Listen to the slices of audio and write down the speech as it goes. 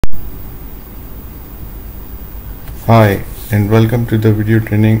Hi and welcome to the video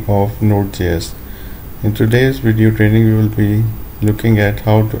training of Node.js. In today's video training we will be looking at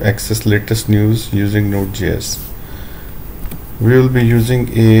how to access latest news using Node.js. We will be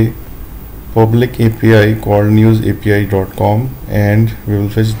using a public API called newsapi.com and we will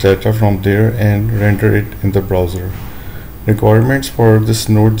fetch data from there and render it in the browser. Requirements for this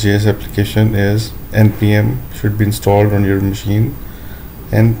Node.js application is npm should be installed on your machine.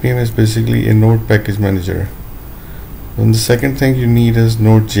 npm is basically a node package manager. Then the second thing you need is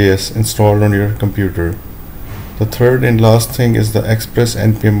Node.js installed on your computer. The third and last thing is the Express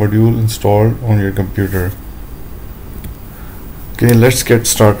npm module installed on your computer. Okay, let's get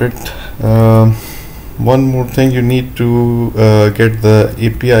started. One more thing, you need to get the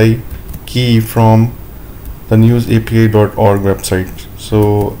API key from the newsapi.org website.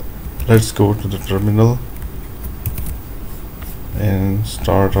 So let's go to the terminal and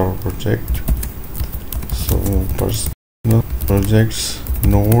start our project. So personal projects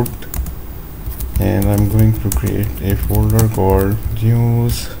node, and I'm going to create a folder called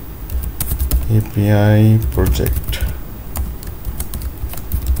news API project.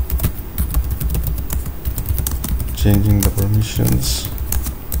 Changing the permissions.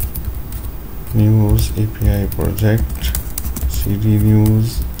 News API project, cd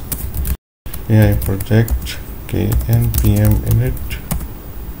news API project. Okay, npm init.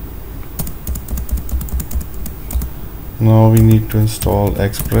 Now we need to install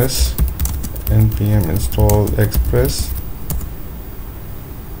Express. npm install Express.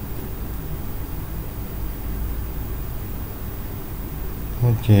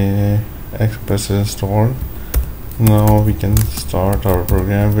 Okay, Express is installed. Now we can start our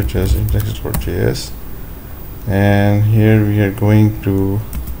program, which is index.js, and here we are going to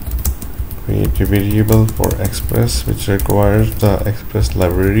create a variable for Express which requires the Express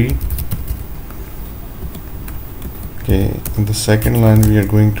library. Okay, in the second line we are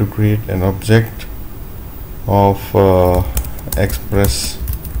going to create an object of Express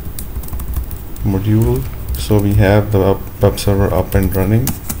module, so we have the web server up and running.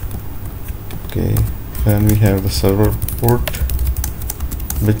 Okay, then we have the server port,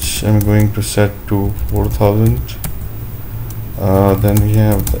 which I'm going to set to 4000. Then we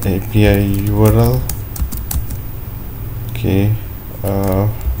have the API URL. Okay,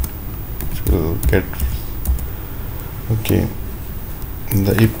 which will get. Okay,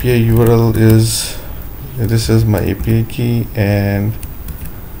 the API URL is, this is my API key, and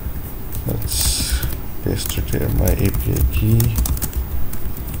let's paste it here, my API key.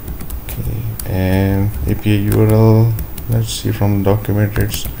 Okay, and API URL, let's see from the document,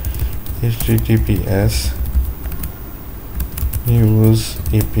 it's https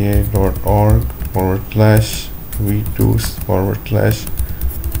newsapi.org /v2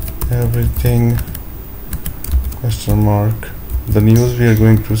 / everything ? The news we are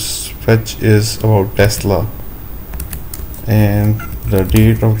going to fetch is about Tesla, and the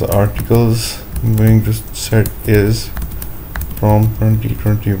date of the articles I'm going to set is from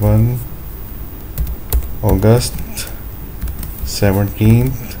 2021 August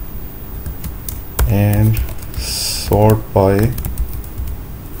 17th, and sort by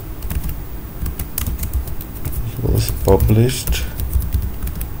was published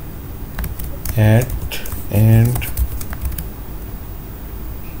at and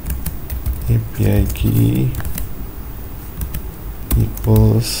API key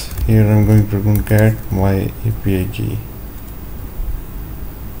equals, here I'm going to get my API key.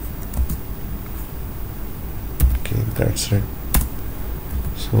 Okay, that's it.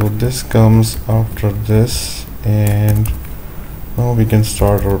 So this comes after this, and now we can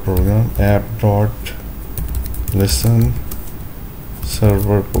start our program. app.listen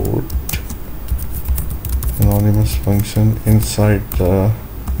server port anonymous function. Inside the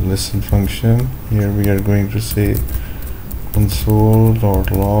listen function, here we are going to say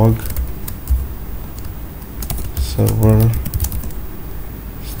console.log server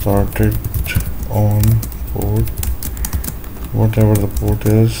started on port, whatever the port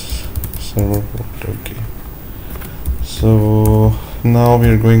is, server port. Okay, so now we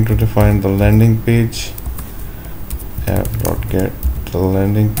are going to define the landing page. app.get the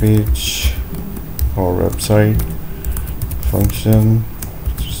landing page or website function,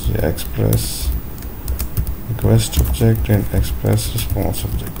 which is the Express request object and Express response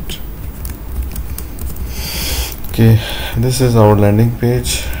object. Okay, this is our landing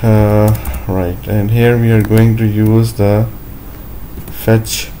page, right, and here we are going to use the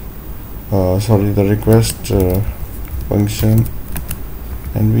fetch the request function,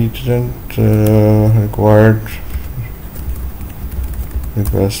 and we didn't required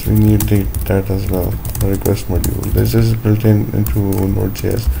request, we need that as well, the request module. This is built into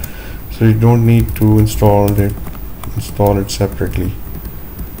Node.js, so you don't need to install it separately.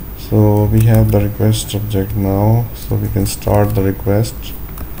 So we have the request object now, so we can start the request,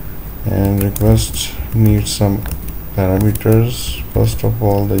 and request needs some parameters. First of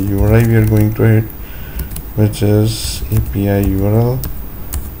all, the URI we are going to hit, which is API URL.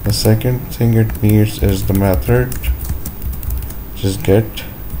 The second thing it needs is the method, which is get,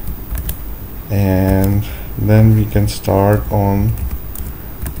 and then we can start on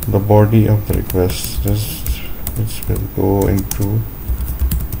the body of the request, which will go into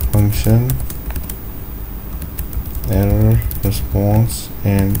function, error, response,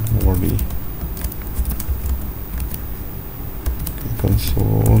 and body.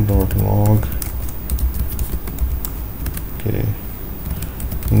 Console.log. Okay,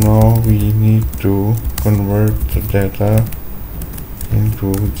 now we need to convert the data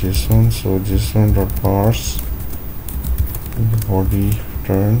into JSON, so JSON.parse, the body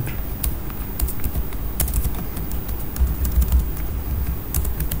returned.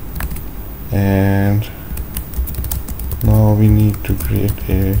 And now we need to create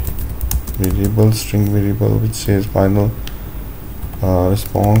a variable, string variable, which says final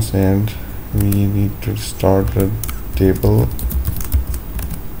response, and we need to start a table.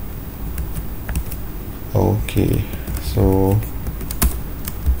 Okay, so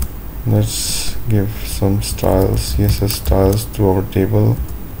let's give some styles, CSS styles to our table,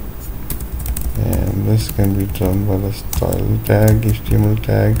 and this can be done by the style tag, HTML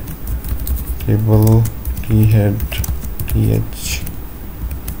tag, table thead th,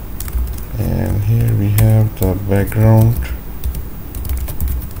 and here we have the background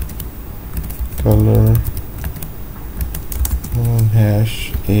color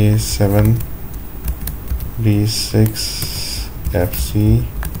hash a7 d6 fc,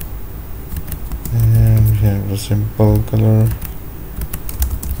 and we have a simple color,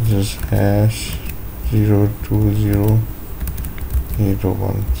 which is hash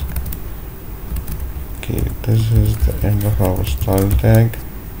 020801. Okay, this is the end of our style tag,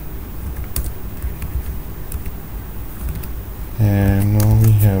 and now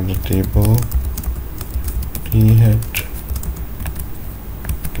we have the table thead.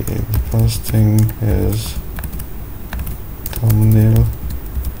 Okay, the first thing is thumbnail.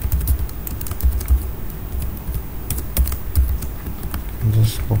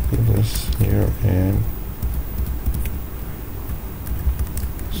 Just copy this here, and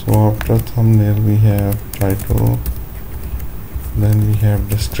so after thumbnail we have title, then we have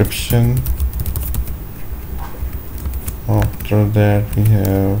description, after that we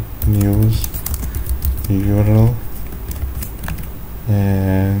have news, URL,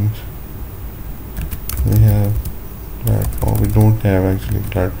 and we have platform. We don't have actually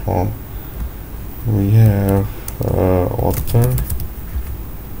platform. We have author,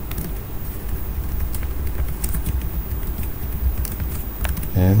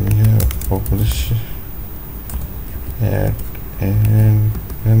 and we have publish at, and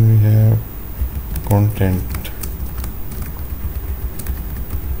then we have content.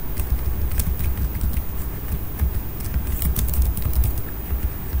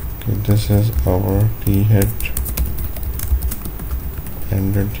 Okay, this is our thead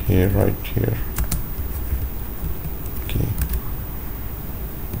ended here, right here. Okay,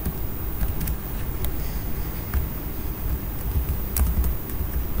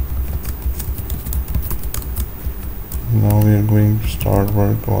 now we are going to start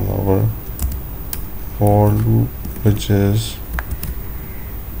work on our for loop, which is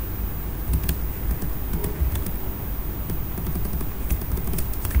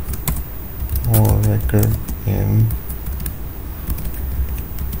for record in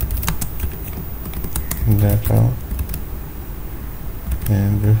data,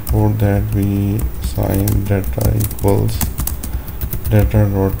 and before that we assign data equals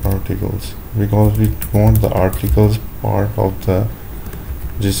data.articles, because we want the articles part of the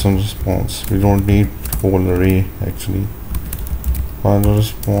JSON response. We don't need whole array actually. Final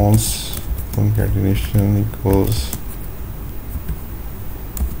response concatenation equals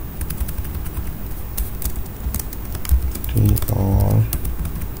tr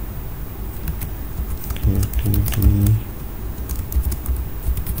ktd,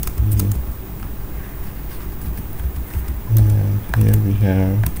 and here we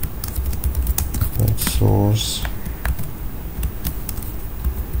have that source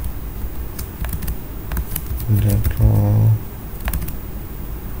data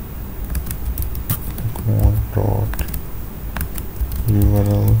dot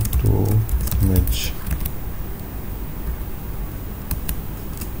URL to image.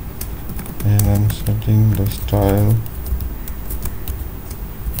 and setting the style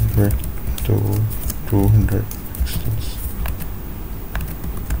width to 200 pixels,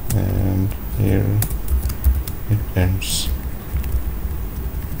 and here it ends.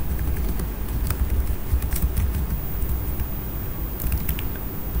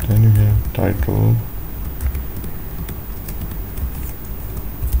 Then we have title,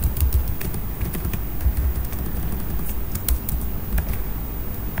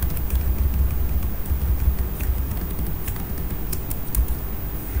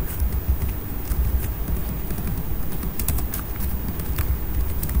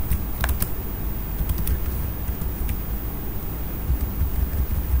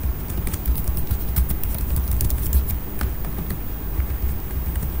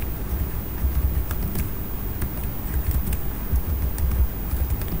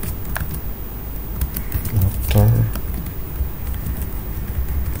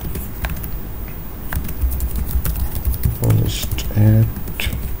 polished at,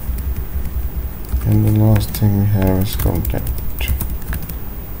 and the last thing we have is content.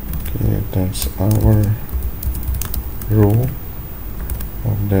 Okay, that's our row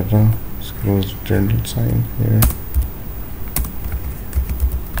of data. Let's close the tilde sign here,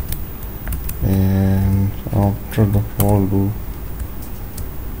 and after the for loop,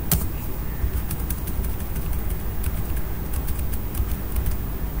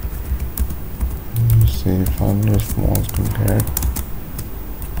 say final response concat,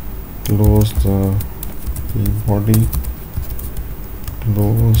 close the body,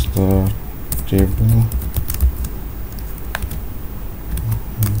 close the table,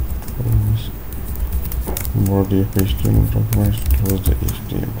 close body of HTML documents, close the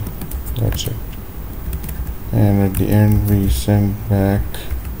HTML. That's it. And at the end we send back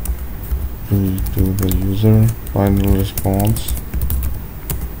to the user final response,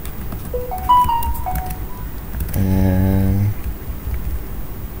 and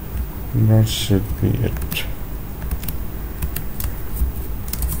that should be it.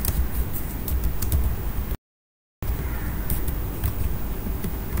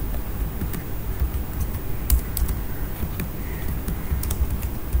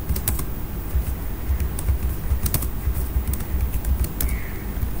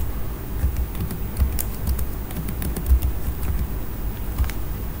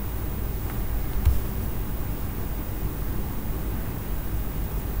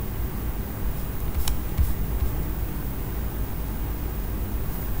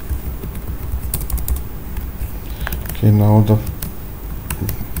 Okay, now the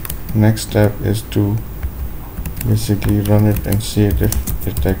next step is to basically run it and see it if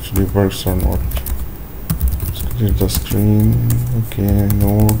it actually works or not. Let's clear the screen. Okay,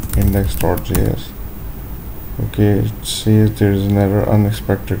 node index.js. Okay, it says there is an error,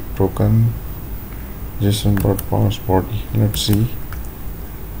 unexpected token, JSON.parse body. Let's see.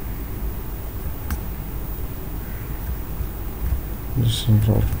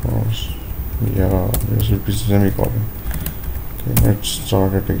 JSON.parse. Yeah, there should be semicolon. Okay, let's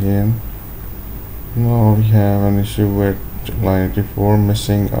start it again. Now we have an issue with line 84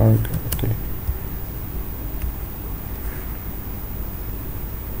 missing arg. Okay.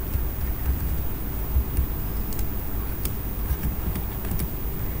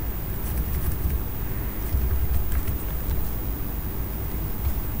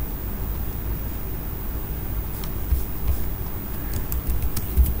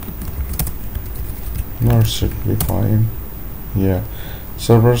 Now it should be fine. Yeah,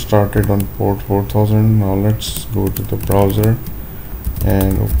 server started on port 4000. Now let's go to the browser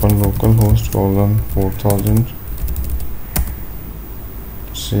and open localhost colon 4000.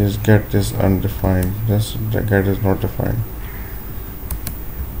 It says get is undefined. This get is not defined.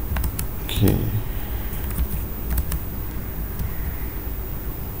 Okay.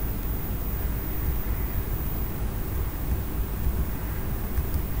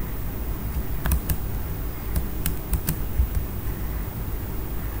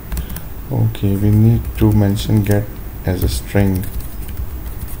 Okay, we need to mention get as a string.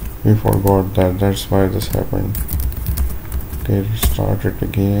 We forgot that, that's why this happened. Okay, restart it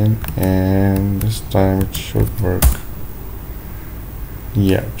again, and this time it should work.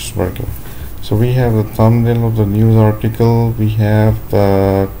 Yeah, it's working. So we have the thumbnail of the news article, we have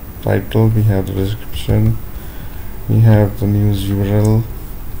the title, we have the description, we have the news URL,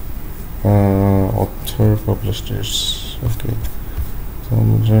 author, published dates. Okay.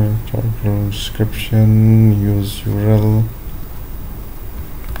 Title, description, use URL.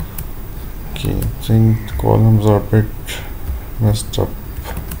 Okay, I think the columns are a bit messed up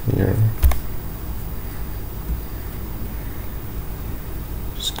here.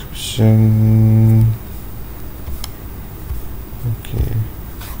 Just description. Okay.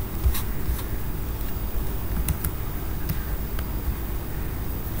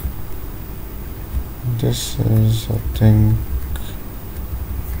 This is, I think,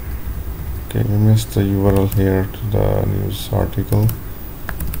 okay, we missed the URL here to the news article,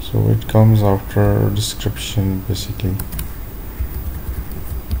 so it comes after description basically.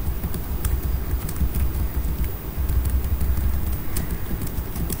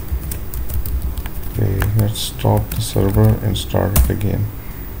 Okay, let's stop the server and start it again.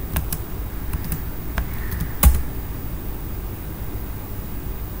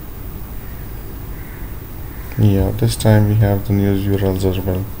 Yeah, this time we have the news URLs as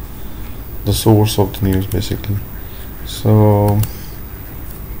well, the source of the news basically. So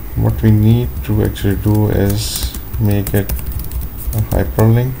what we need to actually do is make it a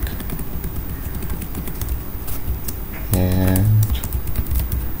hyperlink and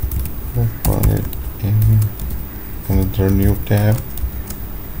open it in another new tab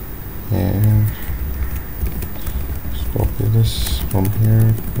and copy this from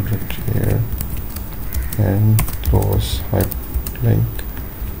here, put it here and close hyperlink,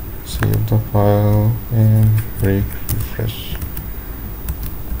 save the file and break refresh.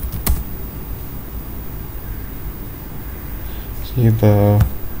 See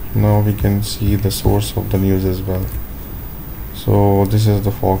now we can see the source of the news as well. So this is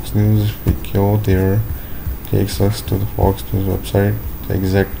the Fox News. If we go there, it takes us to the Fox News website, the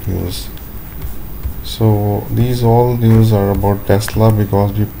exact news. So these all news are about Tesla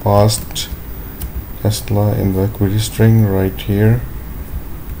because we passed Tesla in the query string right here.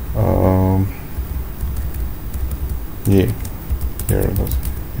 Yeah, here it is.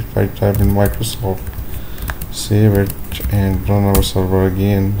 If I type in Microsoft, save it and run our server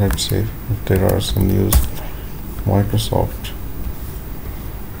again, let's see if there are some news. Microsoft,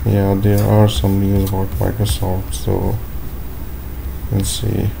 yeah, there are some news about Microsoft, so let's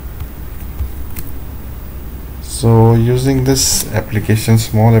see. So using this application,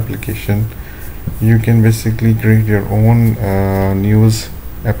 small application, you can basically create your own news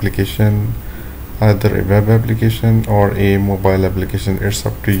application, either a web application or a mobile application. It's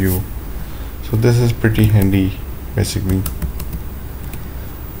up to you. So this is pretty handy basically.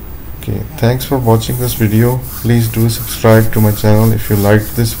 Okay, thanks for watching this video. Please do subscribe to my channel if you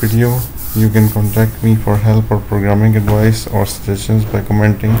liked this video. You can contact me for help or programming advice or suggestions by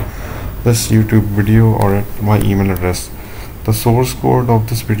commenting this YouTube video or at my email address. The source code of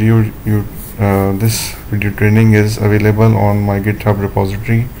this video this video training is available on my GitHub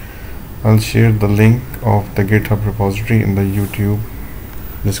repository. I'll share the link of the GitHub repository in the YouTube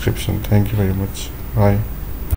description. Thank you very much. Bye.